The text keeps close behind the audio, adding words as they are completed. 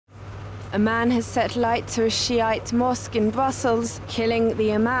A man has set light to a Shiite mosque in Brussels, killing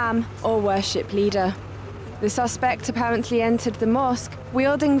the Imam, or worship leader. The suspect apparently entered the mosque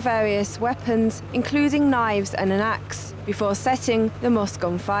wielding various weapons, including knives and an axe, before setting the mosque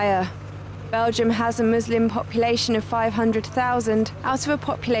on fire. Belgium has a Muslim population of 500,000 out of a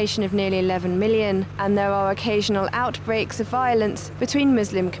population of nearly 11 million, and there are occasional outbreaks of violence between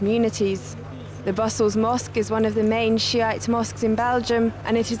Muslim communities. The Brussels Mosque is one of the main Shiite mosques in Belgium,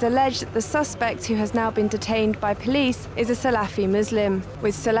 and it is alleged that the suspect, who has now been detained by police, is a Salafi Muslim,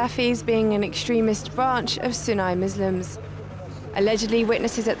 with Salafis being an extremist branch of Sunni Muslims. Allegedly,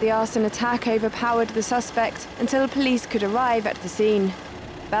 witnesses at the arson attack overpowered the suspect until police could arrive at the scene.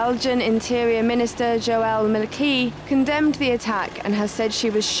 Belgian Interior Minister Joëlle condemned the attack and has said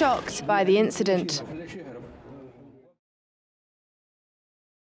she was shocked by the incident.